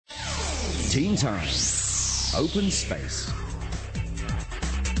Teen Time. Open Space.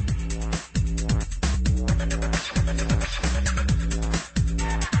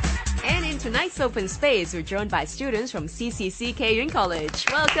 And in tonight's Open Space, we're joined by students from CCC Keyun College.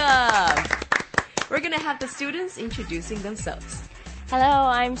 Welcome! We're going to have the students introducing themselves. Hello,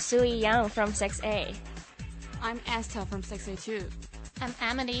 I'm Sui Yang from 6A. I'm Esther from 6A2. I'm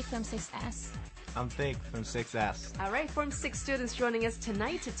Emily from 6S. I'm Vic from 6S. All right, Form 6 students joining us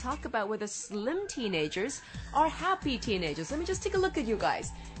tonight to talk about whether slim teenagers are happy teenagers. Let me just take a look at you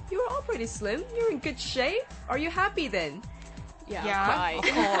guys. You're all pretty slim. You're in good shape. Are you happy then? Yeah, Of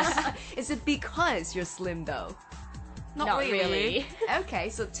course. Is it because you're slim though? Not really. Okay,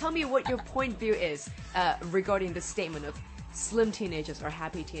 so tell me what your point of view is regarding the statement of slim teenagers or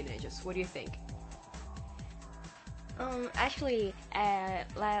happy teenagers. What do you think? Actually,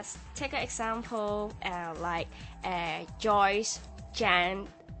 let's take an example like Joyce, Jan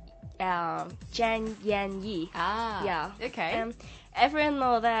Yan Yi. Ah, Yeah. Okay. Everyone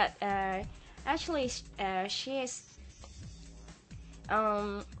know that actually she is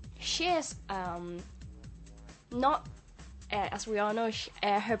not as we all know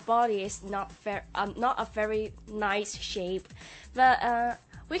her body is not a very nice shape, but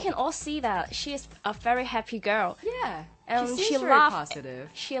we can all see that she is a very happy girl. Yeah. And she seems very positive.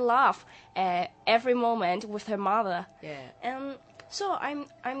 She laughed every moment with her mother. Yeah. And so I'm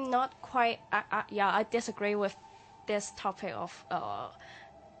not quite I disagree with this topic of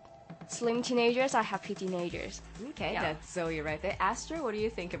slim teenagers are happy teenagers. Okay, Yeah. that's Zoe right there. Astor, what do you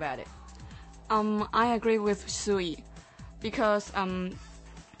think about it? I agree with Sui because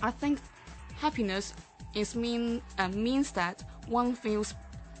I think happiness means that one feels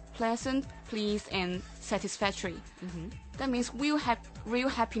pleasant, pleased, and satisfactory. Mm-hmm. That means real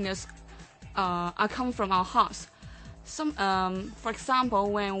happiness come from our hearts. For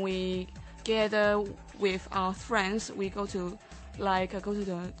example, when we gather with our friends, we go to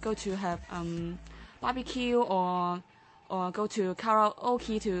have barbecue or go to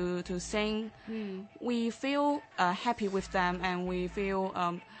karaoke to sing. We feel happy with them, and we feel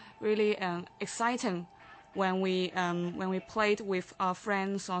really exciting when we played with our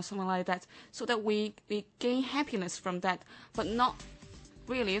friends or something like that, so that we gain happiness from that, but not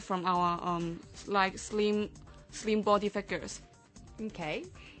really from our like slim body figures. Okay.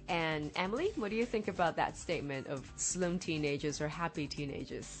 And Emily, what do you think about that statement of slim teenagers or happy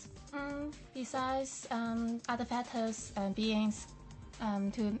teenagers? Besides other factors beings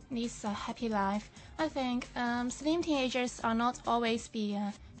to lead a happy life, I think slim teenagers are not always be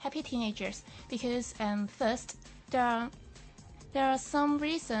happy teenagers because first there are some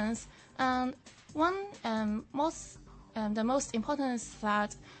reasons. One the most important is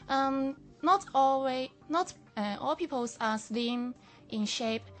that not all people are slim in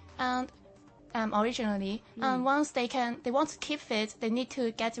shape and originally, and once they want to keep fit, they need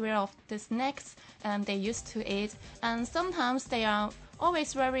to get rid of the snacks they used to eat, and sometimes they are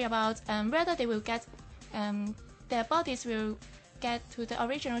always worried about whether they will get their bodies will get to the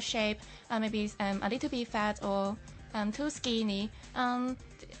original shape, maybe a little bit fat or too skinny. I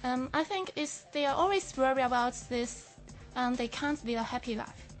think they are always worried about this, and they can't live a happy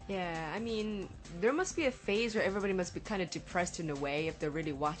life. Yeah, I mean, there must be a phase where everybody must be kind of depressed in a way if they're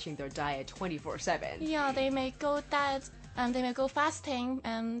really watching their diet 24/7. Yeah, they may go diet, they may go fasting,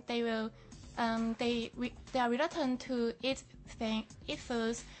 and they are reluctant to eat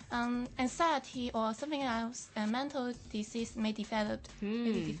foods. Anxiety or something else, mental disease may be developed.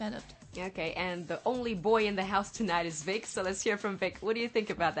 Okay, and the only boy in the house tonight is Vic, so let's hear from Vic. What do you think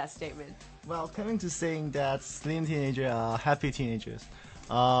about that statement? Well, coming to saying that slim teenagers are happy teenagers,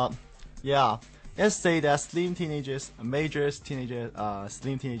 let's say that slim teenagers, major teenagers,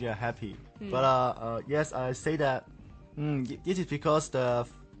 slim teenagers are happy. But yes, I say that it is because the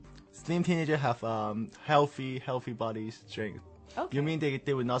slim teenagers have healthy body strength. Okay. You mean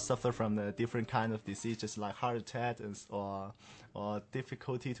they will not suffer from the different kind of diseases like heart attack or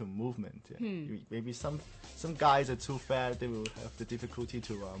difficulty to movement. Maybe some guys are too fat, they will have the difficulty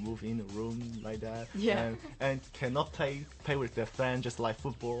to move in the room like that. Yeah. And cannot play with their friends just like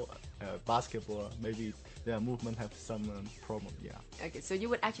football, basketball. Maybe their movement have some problem. Yeah. Okay, so you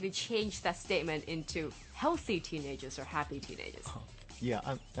would actually change that statement into healthy teenagers or happy teenagers. Yeah,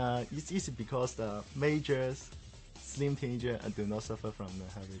 it's easy because the majors, slim teenager do not suffer from the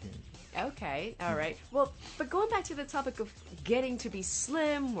happy teenager. Okay, all right. Well, but going back to the topic of getting to be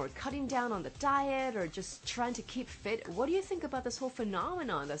slim or cutting down on the diet or just trying to keep fit, what do you think about this whole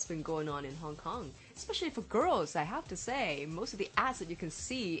phenomenon that's been going on in Hong Kong? Especially for girls, I have to say. Most of the ads that you can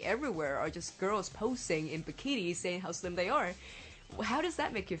see everywhere are just girls posing in bikinis saying how slim they are. How does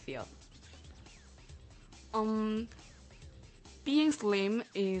that make you feel? Being slim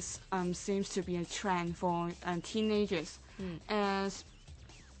is seems to be a trend for teenagers, as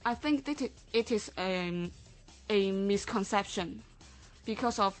I think that it is a misconception.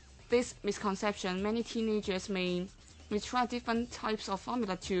 Because of this misconception, many teenagers may try different types of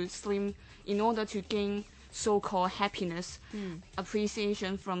formula to slim in order to gain so-called happiness,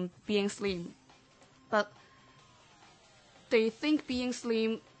 appreciation from being slim. But they think being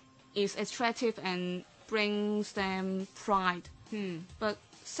slim is attractive and brings them pride. But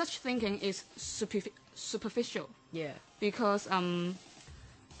such thinking is superficial. Yeah. Because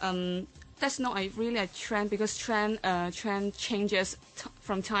that's not really a trend, because trend changes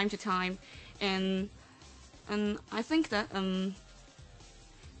from time to time, and I think that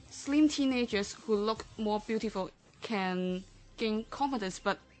slim teenagers who look more beautiful can gain confidence,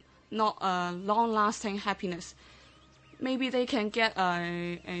 but not a long-lasting happiness. Maybe they can get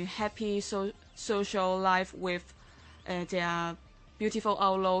a happy social life with their beautiful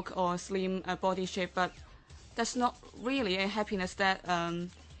outlook or slim body shape, but that's not really a happiness that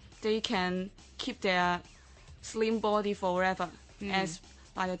they can keep their slim body forever. As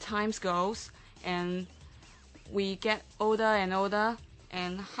by the times goes and we get older and older,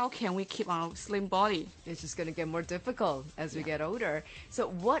 and how can we keep our slim body? It's just going to get more difficult as we get older. So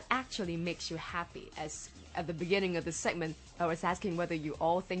what actually makes you happy? As at the beginning of the segment, I was asking whether you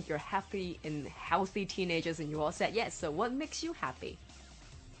all think you're happy and healthy teenagers, and you all said yes. So what makes you happy?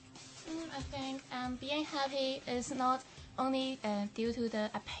 I think being happy is not only due to the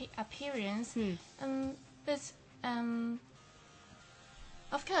appearance, but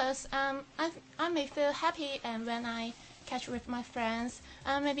of course, I may feel happy when I catch with my friends.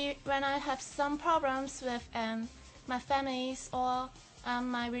 Maybe when I have some problems with my families, or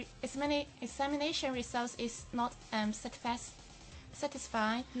my examination results is not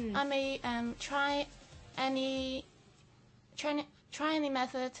satisfied. I may try any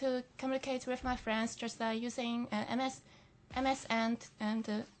method to communicate with my friends, just using MSN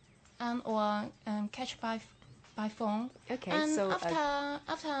and or catch by phone. Okay, and so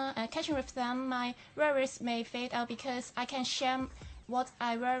after catching with them, my worries may fade out because I can share what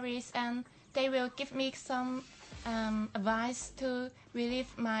I worries, and they will give me some advice to relieve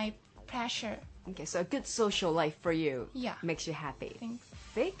my pressure. okay, so a good social life for you makes you happy. Thanks.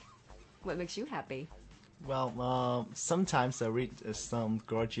 Vic, what makes you happy? Well, sometimes I read some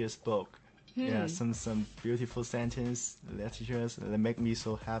gorgeous book. Yeah, some beautiful sentence, literatures that make me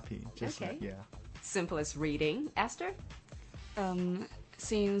so happy. Just Okay. yeah. Simple as reading. Esther?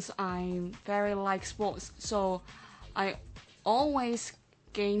 Since I very like sports, so I always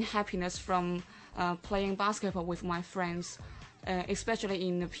gain happiness from playing basketball with my friends. Especially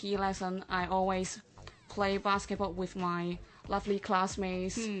in the PE lesson, I always play basketball with my lovely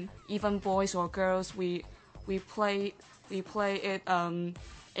classmates, even boys or girls. We play it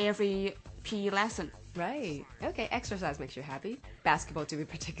every PE lesson. Right. Okay, exercise makes you happy. Basketball to be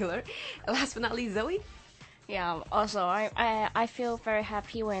particular. Last but not least, Zoe? Yeah, also I feel very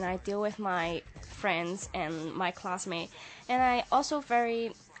happy when I deal with my friends and my classmates. And I also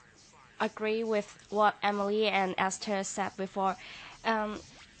very agree with what Emily and Esther said before.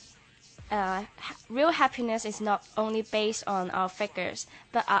 Real happiness is not only based on our figures,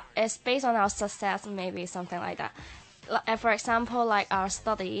 but it's based on our success, maybe something like that. For example, like our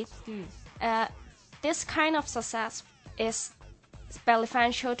study. This kind of success is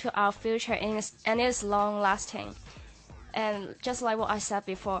beneficial to our future, and is long-lasting. And just like what I said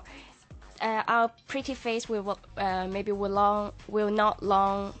before, our pretty face will not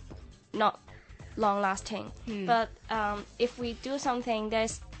long-lasting. But if we do something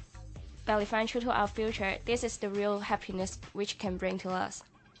that's beneficial to our future, this is the real happiness which can bring to us.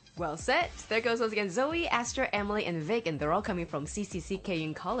 Well said. There goes once again Zoe, Esther, Emily, and Vic, and they're all coming from CCC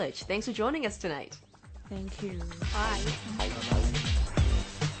Keying College. Thanks for joining us tonight. Thank you. Bye.